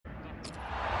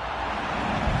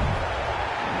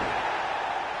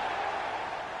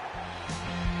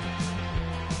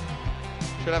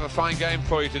Should have a fine game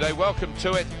for you today. Welcome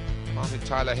to it. Martin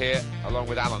Tyler here, along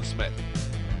with Alan Smith.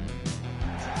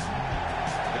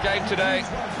 The game today,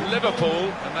 Liverpool,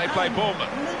 and they play Bournemouth.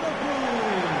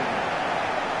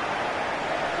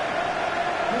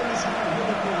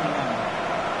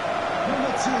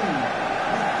 Number 2,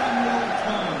 Nathaniel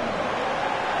Khan.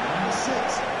 Number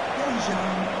 6,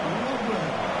 Dejan Lovren.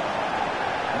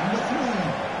 Number 3,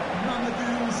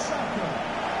 Mamadou Sakho.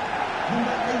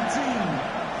 Number 18,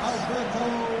 Alberto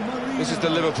Moreno. This is the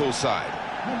Liverpool side.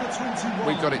 Number 21.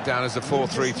 We've got it down as a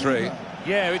 4-3-3.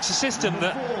 Yeah, it's a system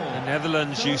that the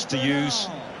Netherlands used to use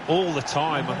all the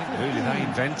time. I think really they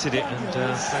invented it, and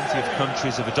plenty of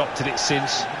countries have adopted it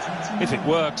since. If it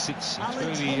works, it's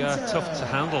really tough to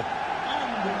handle.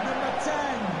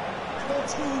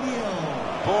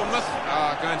 Bournemouth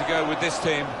are going to go with this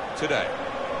team today.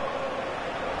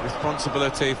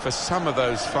 Responsibility for some of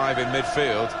those five in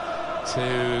midfield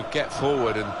to get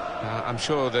forward, and I'm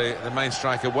sure the main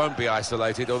striker won't be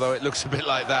isolated, although it looks a bit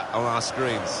like that on our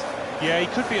screens. Yeah, he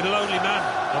could be a lonely man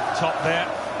up top there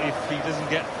if he doesn't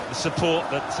get the support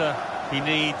that he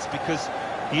needs, because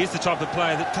he is the type of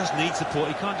player that does need support.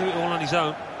 He can't do it all on his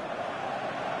own.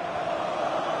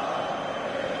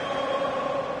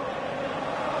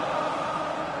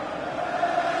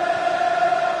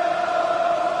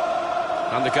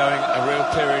 Undergoing a real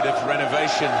period of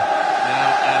renovation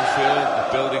now, Anfield,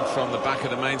 the building from the back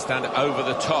of the main stand over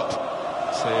the top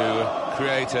to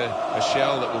create a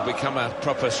shell that will become a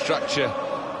proper structure.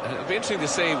 And it'll be interesting to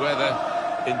see whether,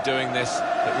 in doing this,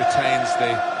 it retains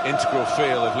the integral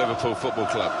feel of Liverpool Football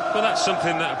Club. Well, that's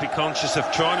something that I'd be conscious of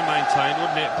trying to maintain,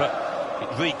 wouldn't it? But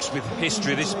it reeks with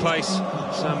history, this place.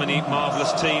 So many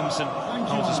marvellous teams, and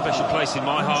holds a special place in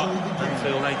my heart.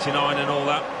 Anfield 89 and all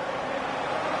that.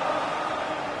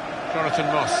 Jonathan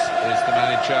Moss is the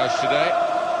man in charge today.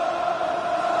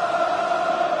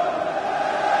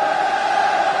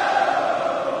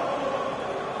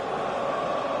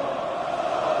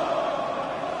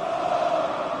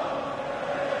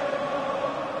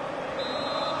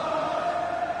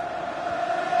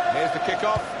 Here's the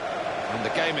kick-off, and the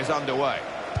game is underway.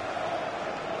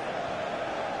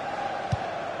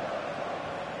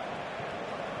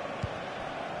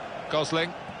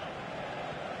 Gosling.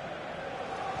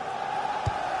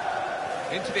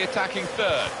 Into the attacking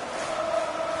third.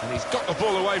 And he's got the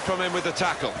ball away from him with the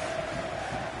tackle.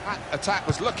 That attack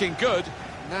was looking good.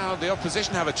 Now the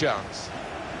opposition have a chance.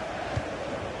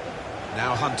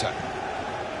 Now Hunter.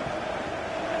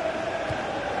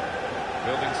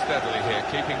 Building steadily here,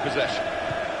 keeping possession.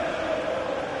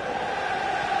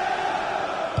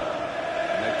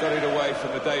 And they've got it away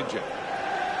from the danger.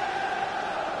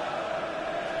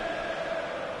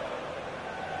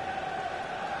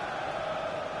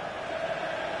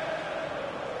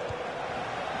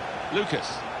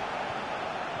 Lucas.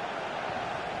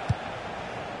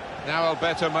 Now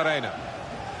Alberto Moreno.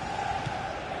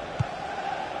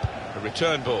 A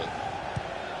return ball.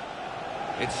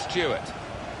 It's Stewart.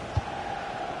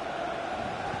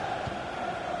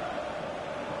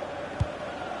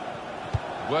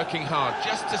 Working hard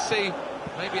just to see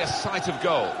maybe a sight of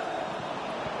goal.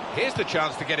 Here's the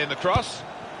chance to get in the cross.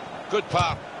 Good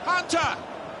pass. Hunter!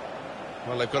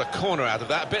 Well, they've got a corner out of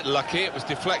that. A bit lucky, it was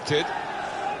deflected.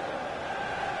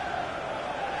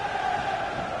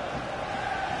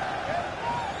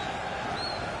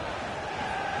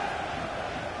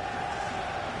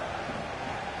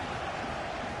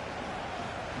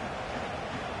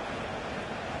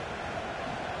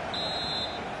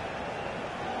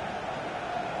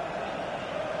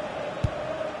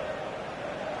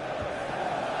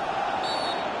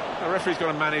 The referee's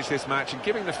got to manage this match, and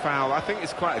giving the foul, I think,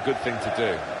 is quite a good thing to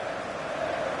do.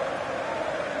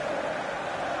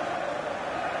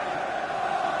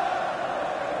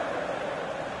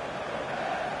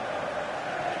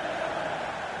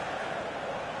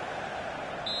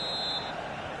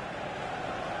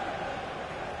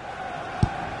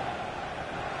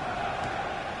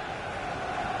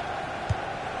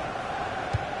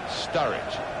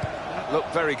 Sturridge. That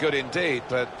looked very good indeed,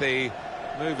 but the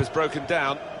move has broken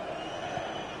down.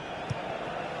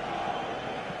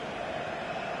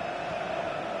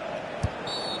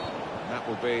 That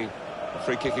will be a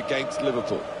free kick against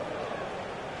Liverpool.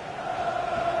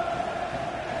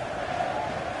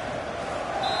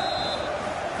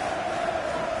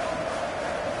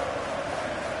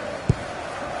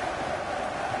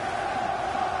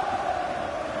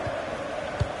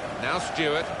 Now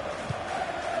Stewart.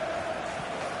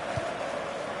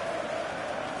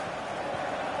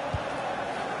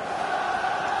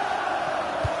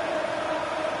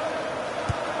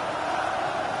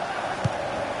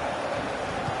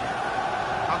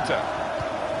 Hunter.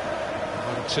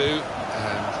 down 2 and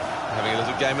having a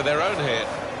little game of their own here.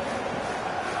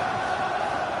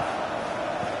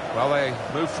 Well, they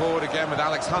move forward again with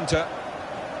Alex Hunter.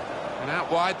 And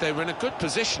out wide, they were in a good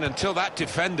position until that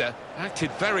defender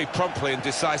acted very promptly and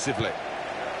decisively.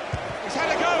 He's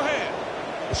had a go here.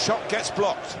 The shot gets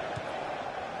blocked.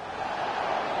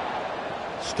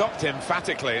 Stopped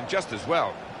emphatically and just as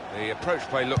well. The approach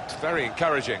play looked very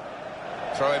encouraging.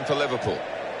 Throw in for Liverpool.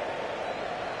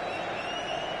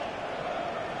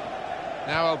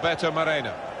 Now Alberto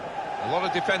Moreno. A lot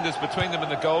of defenders between them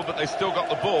and the goal, but they still got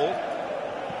the ball.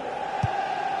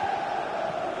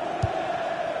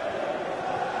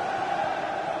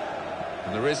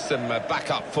 And there is some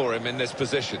backup for him in this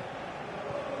position.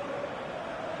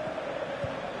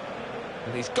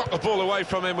 And he's got the ball away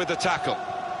from him with the tackle.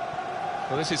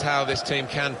 Well, this is how this team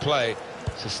can play.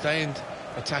 Sustained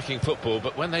attacking football,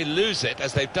 but when they lose it,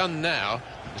 as they've done now,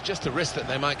 there's just a risk that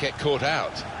they might get caught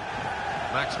out.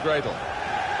 Max Gradel.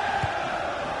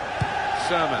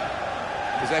 Sermon.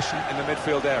 Possession in the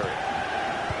midfield area.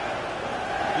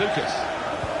 Lucas.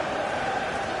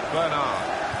 Bernard.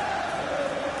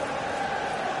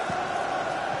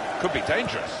 Could be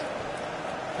dangerous.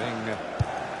 Being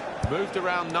moved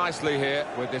around nicely here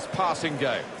with this passing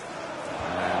game.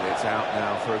 And it's out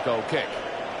now for a goal kick.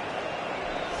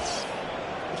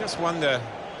 I just wonder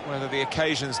whether the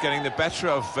occasion's getting the better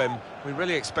of him. We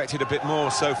really expected a bit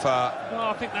more so far. Well,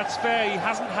 I think that's fair. He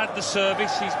hasn't had the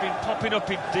service. He's been popping up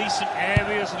in decent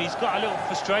areas and he's got a little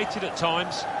frustrated at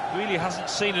times. Really hasn't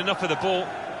seen enough of the ball.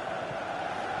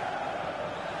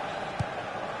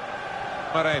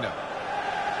 Moreno.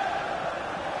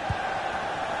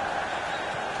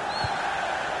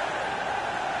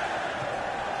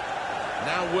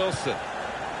 Now Wilson.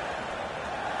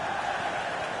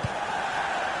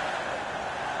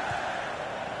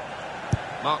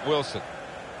 Mark Wilson.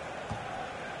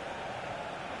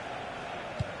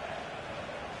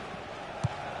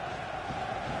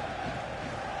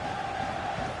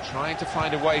 Trying to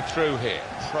find a way through here,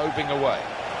 probing away.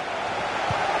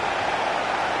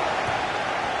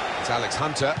 It's Alex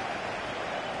Hunter.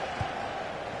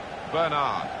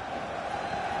 Bernard.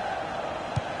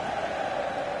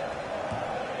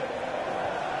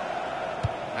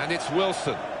 And it's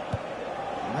Wilson.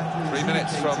 3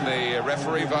 minutes from the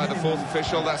referee via the fourth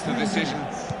official. That's the decision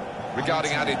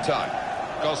regarding added time.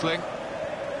 Gosling.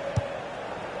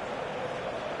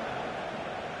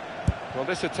 Well,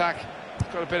 this attack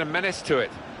has got a bit of menace to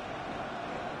it.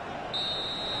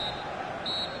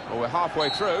 Well, we're halfway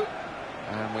through,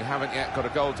 and we haven't yet got a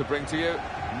goal to bring to you.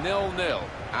 0-0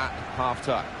 at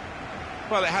half-time.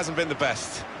 Well, it hasn't been the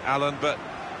best, Alan, but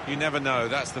you never know.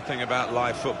 That's the thing about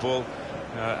live football.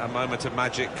 A moment of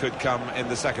magic could come in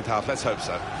the second half. Let's hope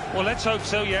so. Well, let's hope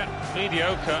so, yeah.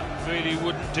 Mediocre really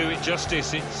wouldn't do it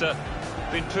justice. It's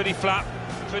been pretty flat,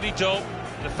 pretty dull.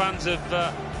 The fans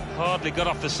have hardly got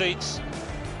off the seats.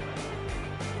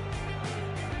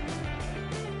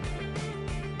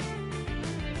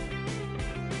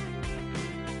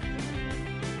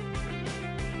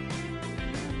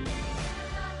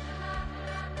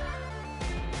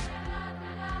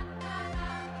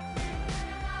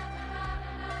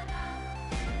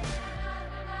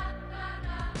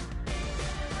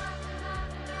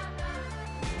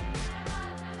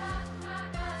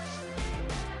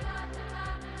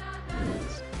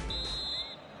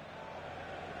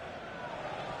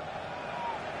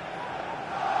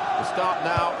 The start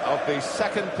now of the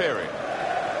second period.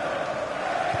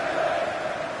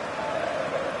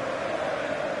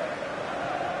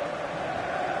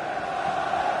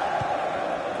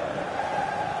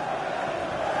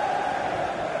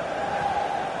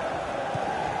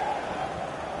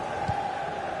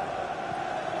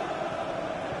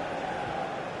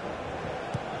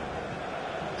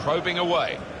 Probing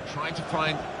away, trying to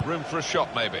find room for a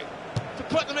shot maybe. To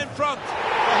put them in front.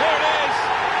 Well, here it is.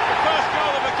 The first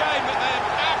goal of a game that they've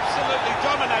absolutely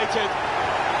dominated.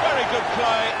 Very good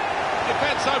play.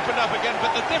 Defence opened up again,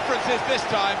 but the difference is this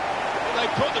time they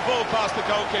put the ball past the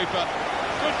goalkeeper.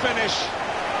 Good finish,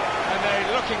 and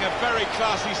they're looking a very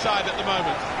classy side at the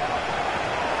moment.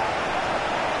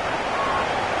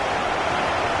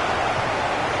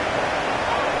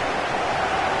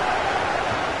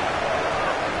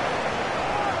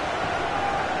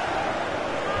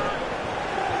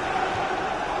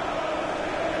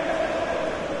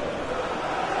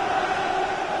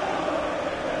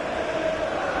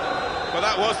 Well,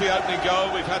 that was the opening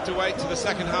goal. We've had to wait to the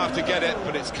second half to get it,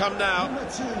 but it's come now.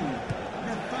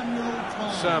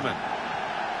 Sermon.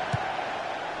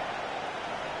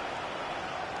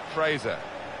 Fraser.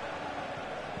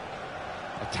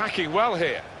 Attacking well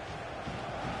here.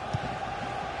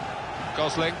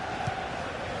 Gosling.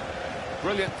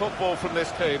 Brilliant football from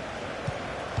this team.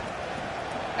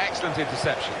 Excellent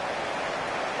interception.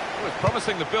 It was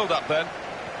promising the build-up then,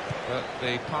 but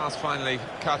the pass finally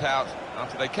cut out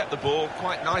after they kept the ball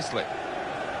quite nicely.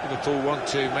 Liverpool want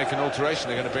to make an alteration.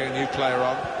 They're going to bring a new player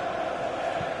on.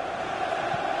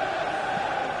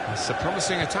 It's a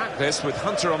promising attack, this, with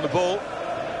Hunter on the ball.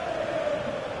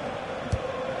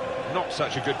 Not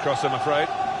such a good cross, I'm afraid.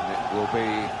 It will be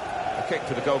a kick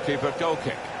to the goalkeeper, goal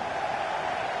kick.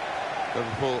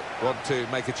 Liverpool want to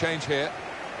make a change here.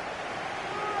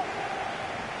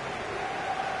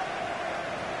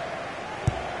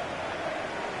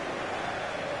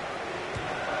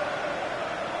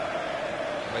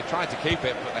 They tried to keep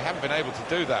it, but they haven't been able to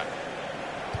do that.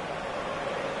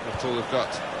 Liverpool have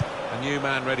got a new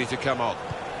man ready to come on.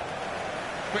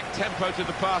 Quick tempo to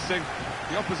the passing.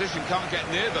 The opposition can't get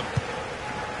near them.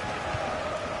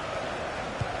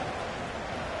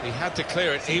 He had to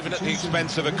clear it, even at the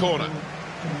expense of a corner.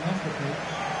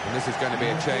 And this is going to be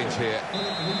a change here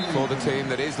for the team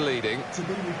that is leading.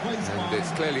 And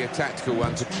it's clearly a tactical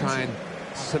one to try and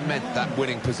cement that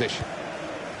winning position.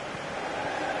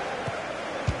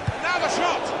 Now the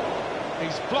shot!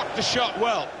 He's blocked the shot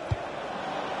well.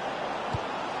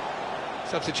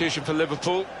 Substitution for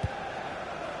Liverpool.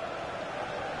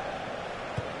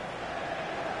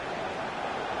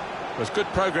 There's good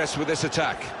progress with this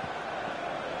attack.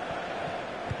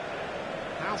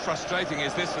 How frustrating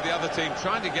is this for the other team,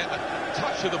 trying to get the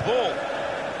touch of the ball?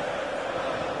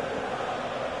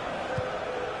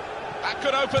 That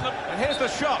could open them, and here's the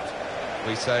shot.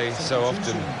 We say so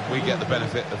often we get the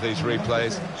benefit of these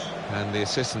replays, and the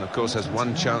assistant, of course, has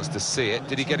one chance to see it.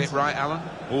 Did he get it right, Alan?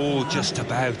 Oh, just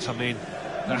about. I mean,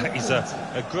 that is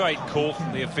a great call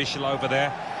from the official over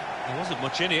there. There wasn't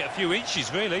much in it, a few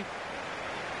inches, really.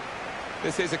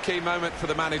 This is a key moment for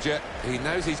the manager. He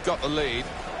knows he's got the lead,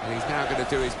 and he's now going to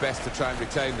do his best to try and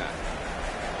retain that.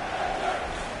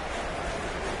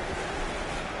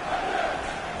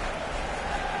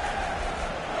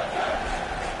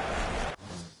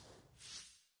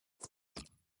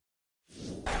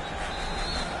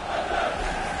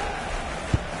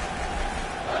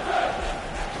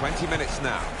 Minutes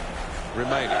now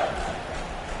remaining.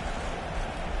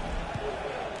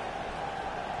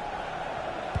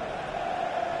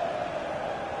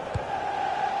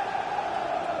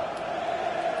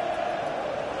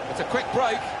 It's a quick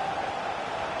break.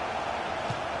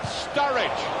 Sturridge.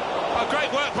 Oh,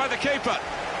 great work by the keeper.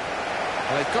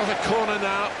 Well, they've got a corner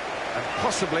now and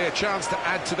possibly a chance to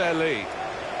add to their lead.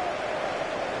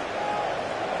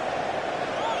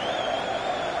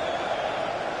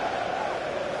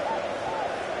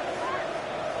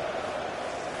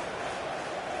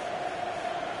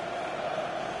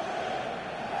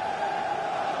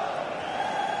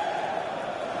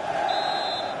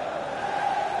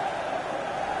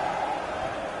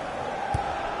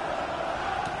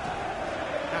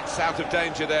 Out of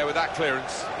danger there with that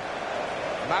clearance.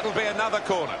 And that'll be another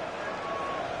corner.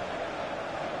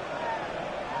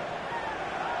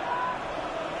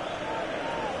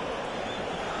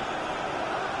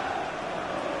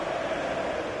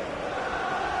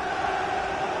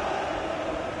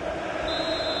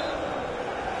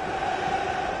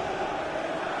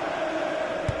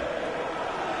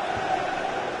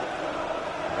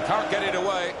 Can't get it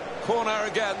away. Corner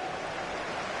again.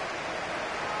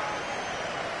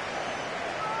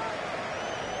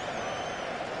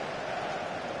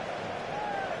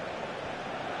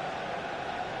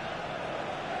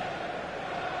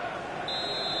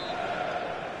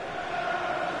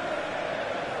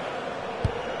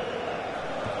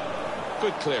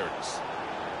 Good clearance.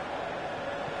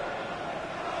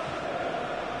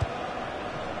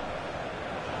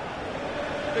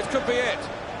 This could be it.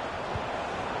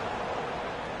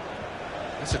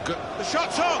 That's a good... The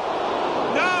shot's on!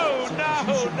 No,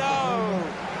 no, no!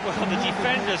 Well, the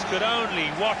defenders could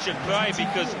only watch and pray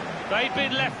because they'd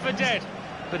been left for dead,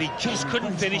 but he just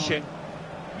couldn't finish it.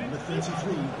 Number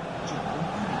 33,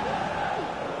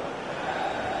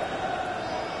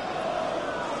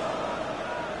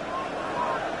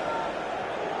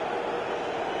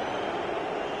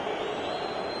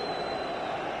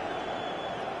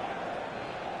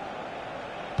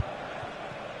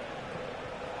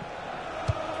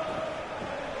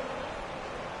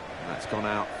 gone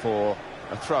out for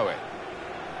a throw-in.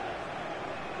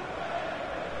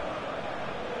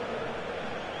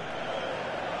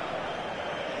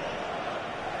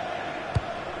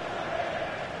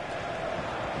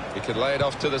 He could lay it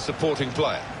off to the supporting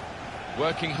player.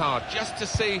 Working hard just to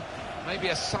see maybe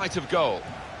a sight of goal.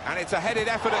 And it's a headed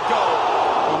effort at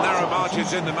goal. Well, narrow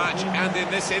margins in the match and in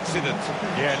this incident.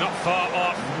 Yeah, not far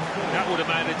off. That would have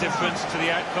made a difference to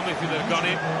the outcome if it had gone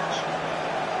in.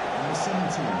 Number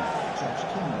 17, Josh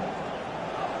King.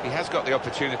 He has got the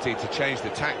opportunity to change the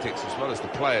tactics as well as the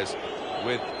players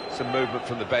with some movement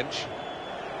from the bench.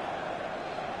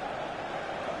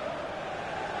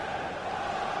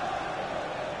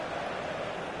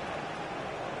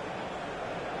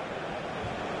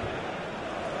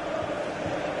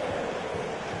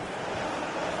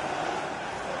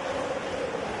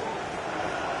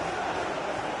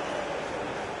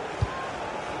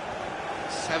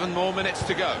 Seven more minutes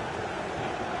to go.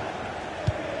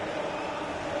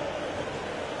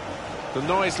 The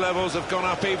noise levels have gone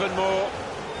up even more.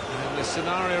 And the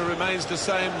scenario remains the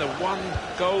same, the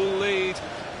one-goal lead.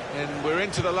 And we're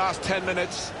into the last 10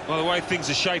 minutes. Well, the way things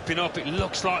are shaping up, it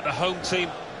looks like the home team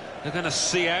are going to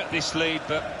see out this lead,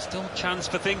 but still a chance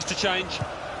for things to change.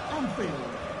 Anfield,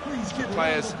 please give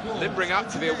Players limbering up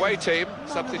to the away team.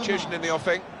 Substitution in the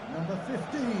offing. Number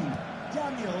 15,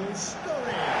 Daniel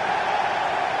Sturridge.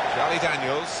 Charlie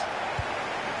Daniels.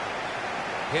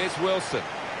 Here's Wilson.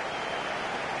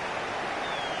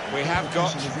 We have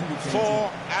got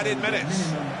 4 added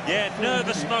minutes. Yeah,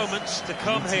 nervous moments to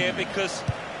come here because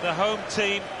the home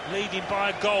team leading by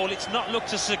a goal. It's not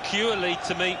looked a secure lead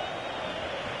to me.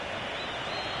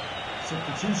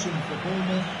 Substitution for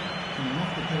Bournemouth, coming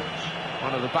off the pitch.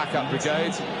 One of the backup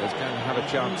brigades is going to have a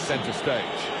chance centre stage.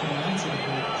 Coming onto the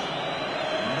pitch.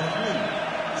 Number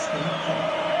 3, Steve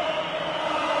Clark.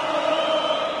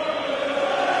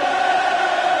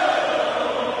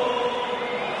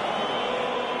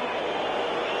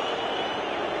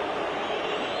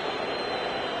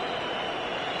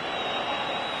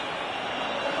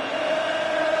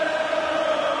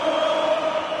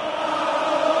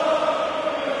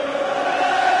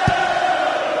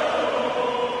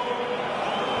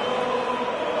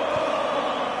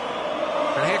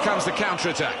 And here comes the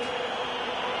counter-attack.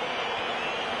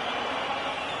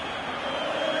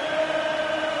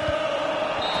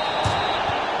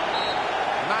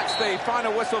 And that's the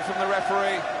final whistle from the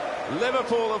referee.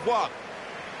 Liverpool have won.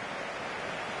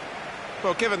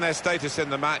 Well, given their status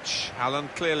in the match, Alan,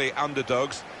 clearly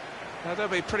underdogs, they'll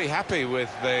be pretty happy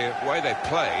with the way they've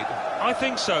played. I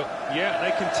think so, yeah,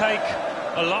 they can take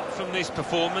a lot from this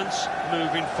performance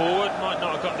moving forward. Might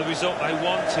not have got the result they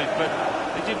wanted, but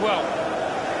they did well.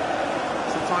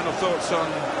 Some final thoughts on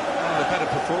one of the better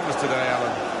performers today,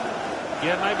 Alan?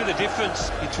 Yeah, maybe the difference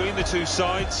between the two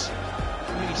sides.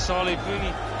 Really solid,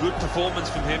 really good performance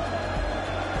from him.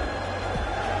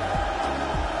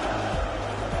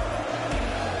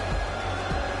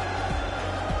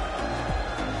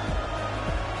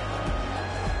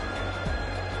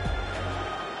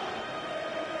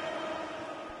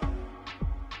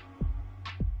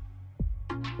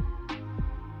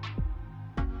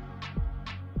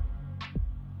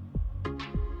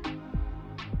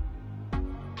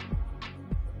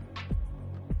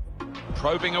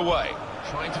 Probing away,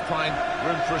 trying to find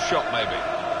room for a shot maybe.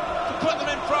 To put them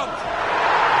in front.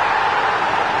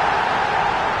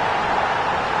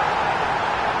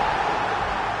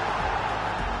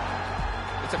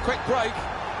 It's a quick break.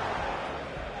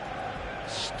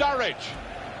 Sturridge.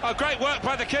 Oh, great work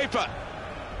by the keeper.